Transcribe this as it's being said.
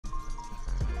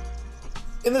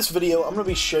In this video, I'm going to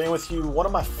be sharing with you one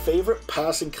of my favorite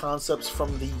passing concepts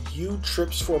from the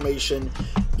U-trips formation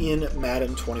in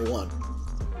Madden 21.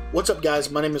 What's up, guys?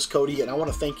 My name is Cody, and I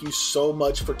want to thank you so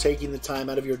much for taking the time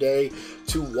out of your day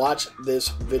to watch this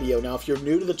video. Now, if you're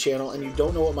new to the channel and you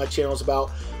don't know what my channel is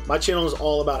about, my channel is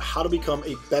all about how to become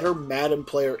a better Madden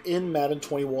player in Madden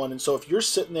 21. And so if you're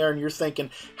sitting there and you're thinking,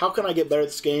 how can I get better at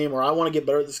this game, or I want to get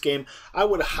better at this game, I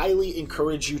would highly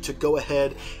encourage you to go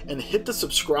ahead and hit the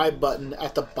subscribe button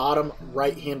at the bottom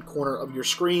right-hand corner of your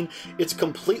screen. It's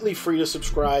completely free to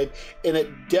subscribe, and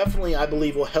it definitely, I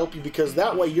believe, will help you, because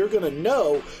that way you're going to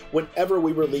know whenever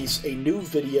we release a new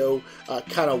video,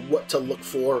 kind of what to look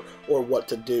for or what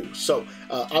to do. So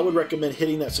I would recommend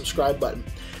hitting that subscribe button.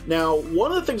 Now,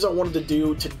 one of the things I wanted to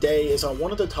do today is I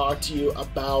wanted to talk to you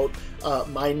about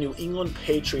my New England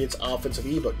Patriots offensive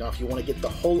ebook. Now, if you want to get the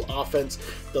whole offense,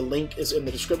 the link is in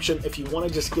the description. If you want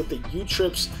to just get the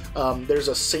U-trips, there's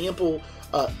a sample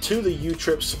to the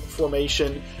U-trips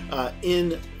formation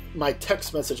in my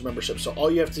text message membership. So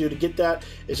all you have to do to get that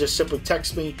is just simply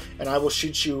text me, and I will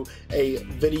shoot you a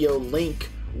video link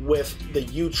with the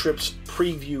U-trips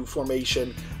preview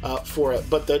formation for it.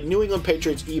 But the New England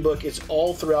Patriots ebook is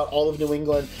all throughout all of New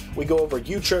England. We go over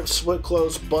U-trips, split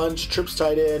close, bunch, trips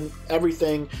tight end,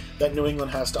 everything that New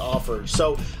England has to offer.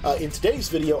 So in today's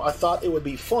video, I thought it would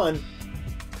be fun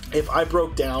if I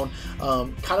broke down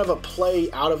kind of a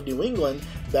play out of New England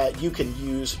that you can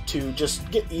use to just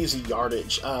get easy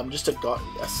yardage, just a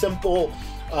simple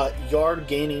yard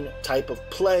gaining type of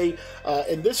play.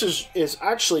 And this is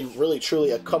actually really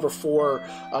truly a cover four,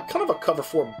 kind of a cover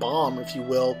four bomb, if you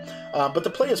will. But the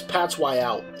play is Pat's Y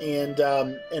out, and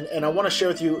I want to share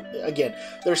with you again.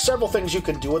 There's several things you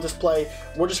can do with this play.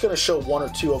 We're just going to show one or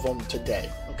two of them today.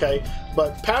 Okay,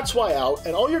 but Pat's Y out,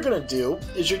 and all you're going to do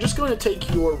is you're just going to take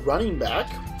your running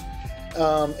back,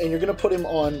 and you're going to put him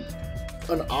on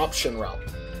an option route.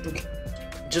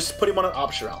 Just put him on an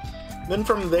option route. Then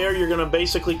from there, you're going to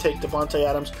basically take Davante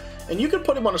Adams, and you can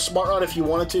put him on a smart route if you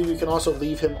wanted to. You can also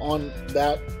leave him on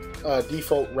that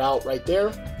default route right there.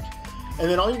 And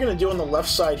then all you're going to do on the left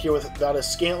side here without a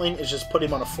Scantling is just put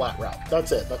him on a flat route.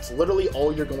 That's it. That's literally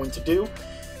all you're going to do.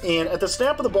 And at the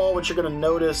snap of the ball, what you're going to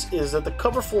notice is that the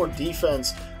cover four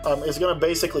defense is going to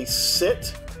basically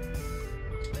sit.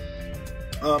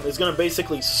 On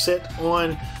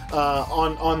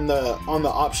the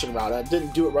option route. I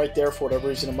didn't do it right there for whatever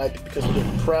reason. It might be because we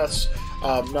didn't press.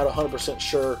 Not 100%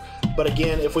 sure. But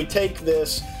again, if we take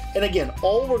this, and again,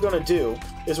 all we're going to do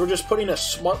is we're just putting a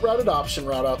smart routed option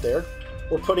route out there.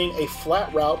 We're putting a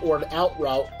flat route or an out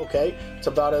route. Okay, it's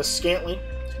about a Scantling,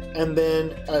 and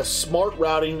then a smart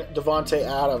routing Davante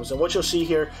Adams. And what you'll see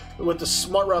here with the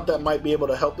smart route, that might be able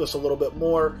to help this a little bit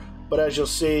more. But as you'll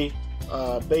see,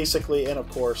 basically, and of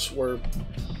course, we're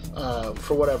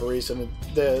for whatever reason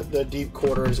the deep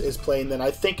quarter is playing. Then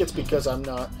I think it's because I'm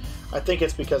not. I think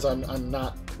it's because I'm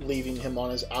not leaving him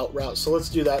on his out route. So let's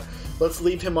do that. Let's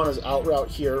leave him on his out route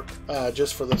here,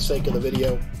 just for the sake of the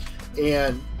video.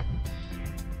 And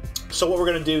so what we're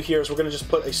going to do here is we're going to just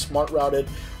put a smart routed,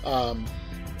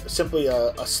 simply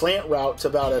a slant route to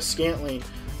about a Scantling,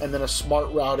 and then a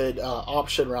smart routed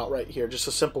option route right here. Just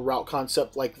a simple route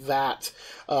concept like that.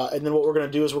 And then what we're going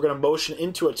to do is we're going to motion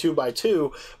into a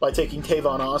 2x2 by taking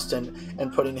Tavon Austin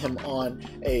and putting him on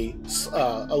a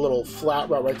little flat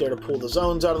route right there to pull the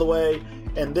zones out of the way.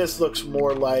 And this looks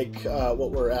more like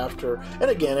what we're after. And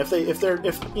again, if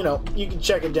you know, you can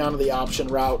check it down to the option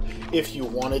route if you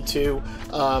wanted to.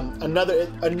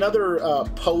 Another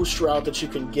post route that you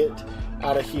can get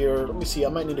out of here. Let me see. I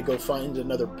might need to go find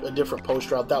a different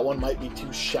post route. That one might be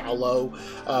too shallow.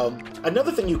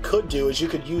 Another thing you could do is you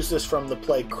could use this from the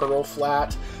play curl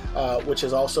flat, which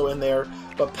is also in there.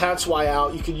 But Pat's Y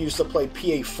out, you could use the play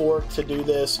PA fork to do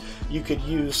this. You could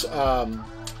use.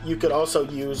 You could also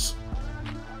use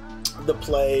the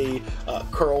play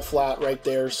curl flat right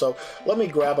there. So let me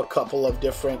grab a couple of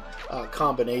different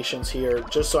combinations here,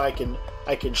 just so I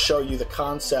can show you the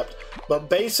concept. But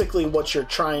basically what you're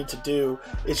trying to do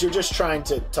is you're just trying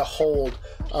to hold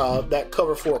that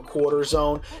cover four quarter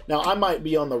zone. Now, I might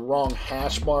be on the wrong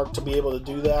hash mark to be able to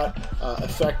do that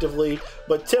effectively,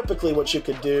 but typically what you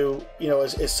could do, you know,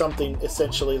 is something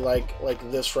essentially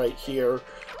like this right here,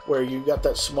 where you got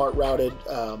that smart routed,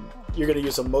 you're going to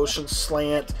use a motion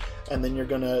slant, and then you're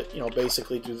going to, you know,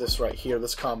 basically do this right here,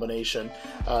 this combination.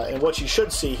 And what you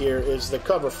should see here is the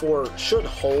cover four should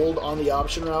hold on the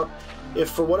option route. If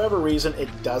for whatever reason it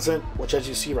doesn't, which as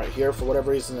you see right here, for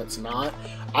whatever reason it's not,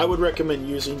 I would recommend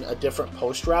using a different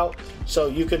post route. So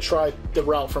you could try the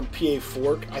route from PA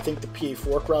Fork. I think the PA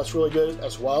Fork route's really good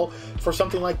as well for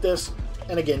something like this.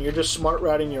 And again, you're just smart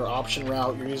routing your option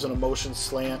route. You're using a motion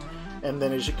slant. And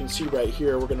then as you can see right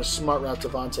here, we're going to smart route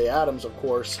Davante Adams, of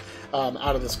course,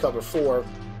 out of this cover 4.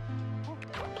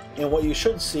 And what you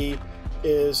should see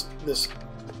is this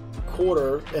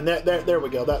quarter, and there we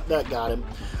go, that got him.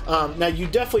 Now you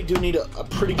definitely do need a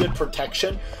pretty good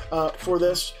protection for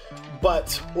this,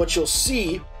 but what you'll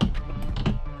see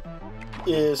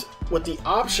is what the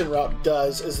option route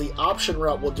does is the option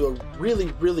route will do a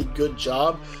really good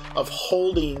job of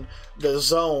holding the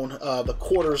zone, the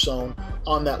quarter zone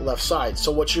on that left side.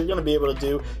 So what you're going to be able to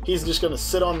do, he's just going to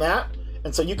sit on that,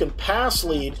 and so you can pass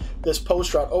lead this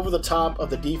post route over the top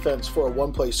of the defense for a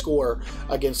one-play score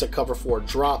against a cover 4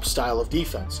 drop style of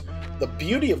defense. The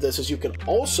beauty of this is you can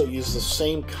also use the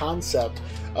same concept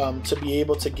to be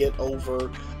able to get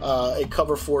over a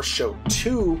cover 4 show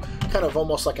 2, kind of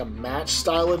almost like a match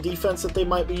style of defense that they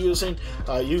might be using.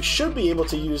 You should be able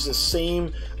to use the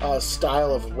same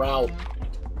style of route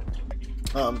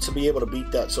to be able to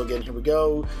beat that. So again, here we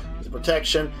go, the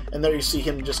protection, and there you see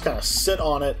him just kind of sit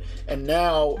on it, and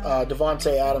now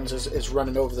Davante Adams is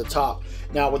running over the top.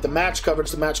 Now with the match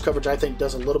coverage I think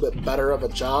does a little bit better of a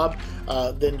job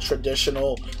than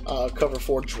traditional cover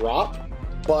 4 drop,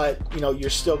 but you know, you're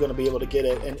still going to be able to get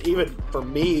it. And even for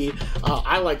me,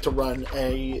 I like to run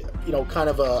a, you know, kind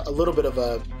of a little bit of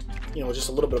a, you know, just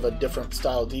a little bit of a different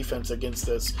style defense against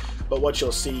this. But what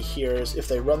you'll see here is if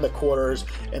they run the quarters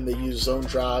and they use zone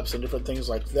drops and different things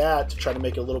like that to try to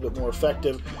make it a little bit more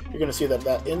effective, you're going to see that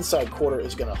that inside quarter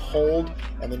is going to hold,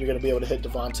 and then you're going to be able to hit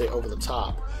Davante over the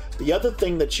top. The other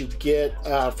thing that you get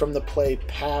from the play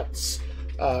Pats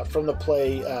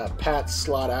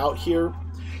slot out here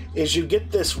is you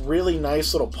get this really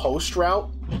nice little post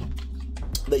route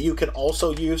that you can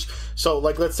also use. So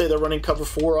like, let's say they're running cover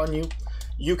 4 on you.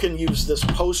 You can use this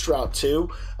post route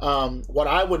too. What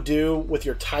I would do with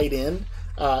your tight end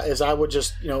is I would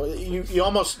just, you know, you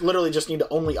almost literally just need to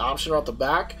only option route the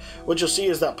back. What you'll see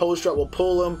is that post route will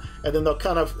pull them, and then they'll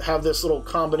kind of have this little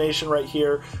combination right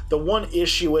here. The one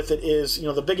issue with it is, you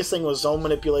know, the biggest thing with zone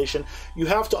manipulation, you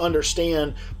have to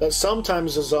understand that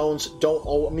sometimes the zones don't,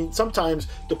 I mean, sometimes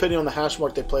depending on the hash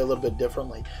mark, they play a little bit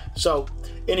differently. So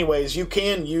anyways, you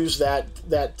can use that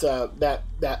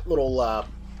little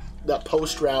that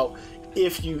post route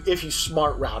if you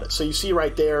smart route it. So you see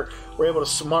right there, we're able to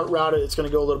smart route it. It's going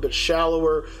to go a little bit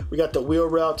shallower. We got the wheel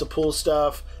route to pull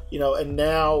stuff, you know, and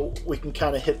now we can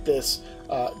kind of hit this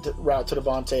route to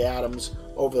Davante Adams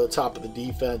over the top of the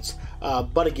defense.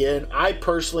 But again, I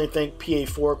personally think PA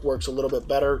fork works a little bit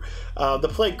better. The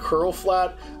play curl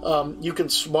flat, you can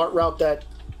smart route that.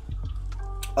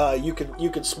 You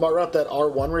can smart route that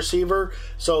R1 receiver.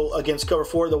 So against cover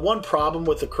 4, the one problem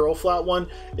with the curl flat one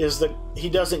is that he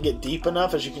doesn't get deep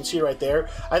enough, as you can see right there.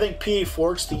 I think PA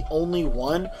fork's the only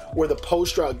one where the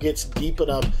post route gets deep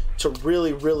enough to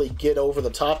really get over the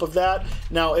top of that.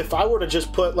 Now, if I were to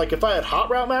just put, like, if I had Hot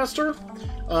Route Master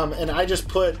and I just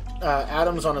put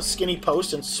Adams on a skinny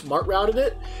post and smart routed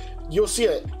it, you'll see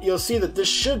that this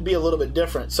should be a little bit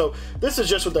different. So this is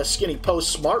just with that skinny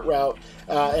post smart route,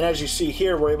 and as you see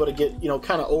here, we're able to get, you know,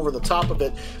 kind of over the top of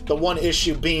it. The one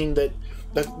issue being that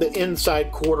the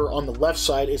inside quarter on the left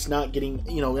side is not getting,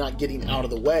 you know, not getting out of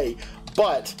the way.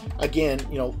 But again,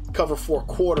 you know, cover 4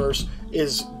 quarters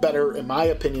is better, in my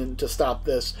opinion, to stop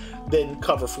this than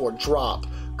cover 4 drop.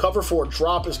 Cover 4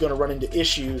 drop is going to run into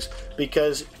issues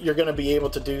because you're going to be able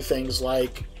to do things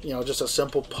like, you know, just a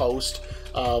simple post,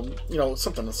 you know,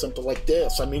 something as simple like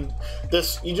this. I mean,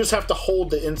 this, you just have to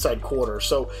hold the inside quarter.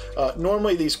 So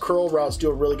normally these curl routes do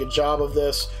a really good job of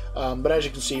this. But as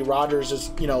you can see, Rodgers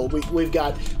is, you know, we've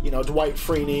got, you know, Dwight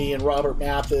Freeney and Robert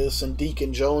Mathis and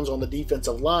Deacon Jones on the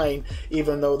defensive line,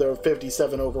 even though they're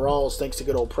 57 overalls thanks to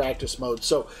good old practice mode.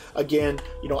 So again,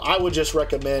 you know, I would just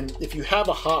recommend, if you have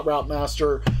a Hot Route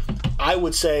Master, I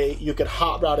would say you could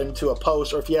hot route into a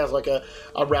post, or if you have like a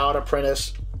route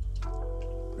apprentice,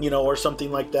 you know, or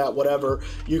something like that, whatever,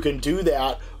 you can do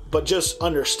that. But just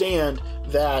understand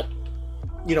that,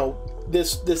 you know,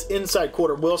 this inside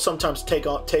quarter will sometimes take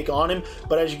on him,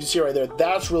 but as you can see right there,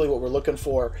 that's really what we're looking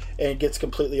for, and it gets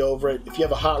completely over it. If you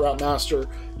have a Hot Route Master,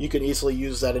 you can easily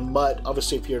use that in MUT.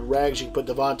 Obviously, if you're in Rags, you can put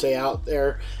Davante out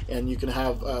there, and you can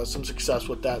have some success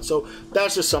with that. So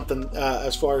that's just something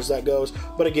as far as that goes.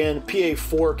 But again, PA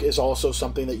fork is also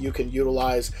something that you can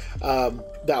utilize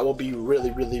that will be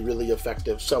really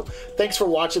effective. So thanks for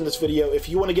watching this video. If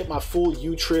you want to get my full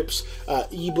U-Trips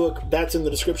ebook, that's in the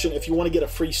description. If you want to get a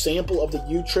free sample of the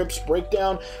U-Trips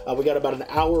breakdown. We got about an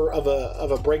hour of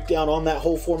a breakdown on that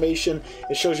whole formation.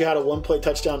 It shows you how to one-play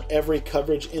touchdown every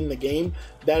coverage in the game.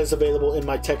 That is available in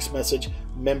my text message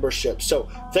membership. So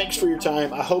thanks for your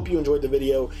time. I hope you enjoyed the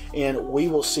video, and we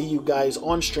will see you guys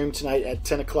on stream tonight at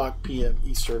 10 o'clock p.m.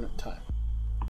 Eastern time.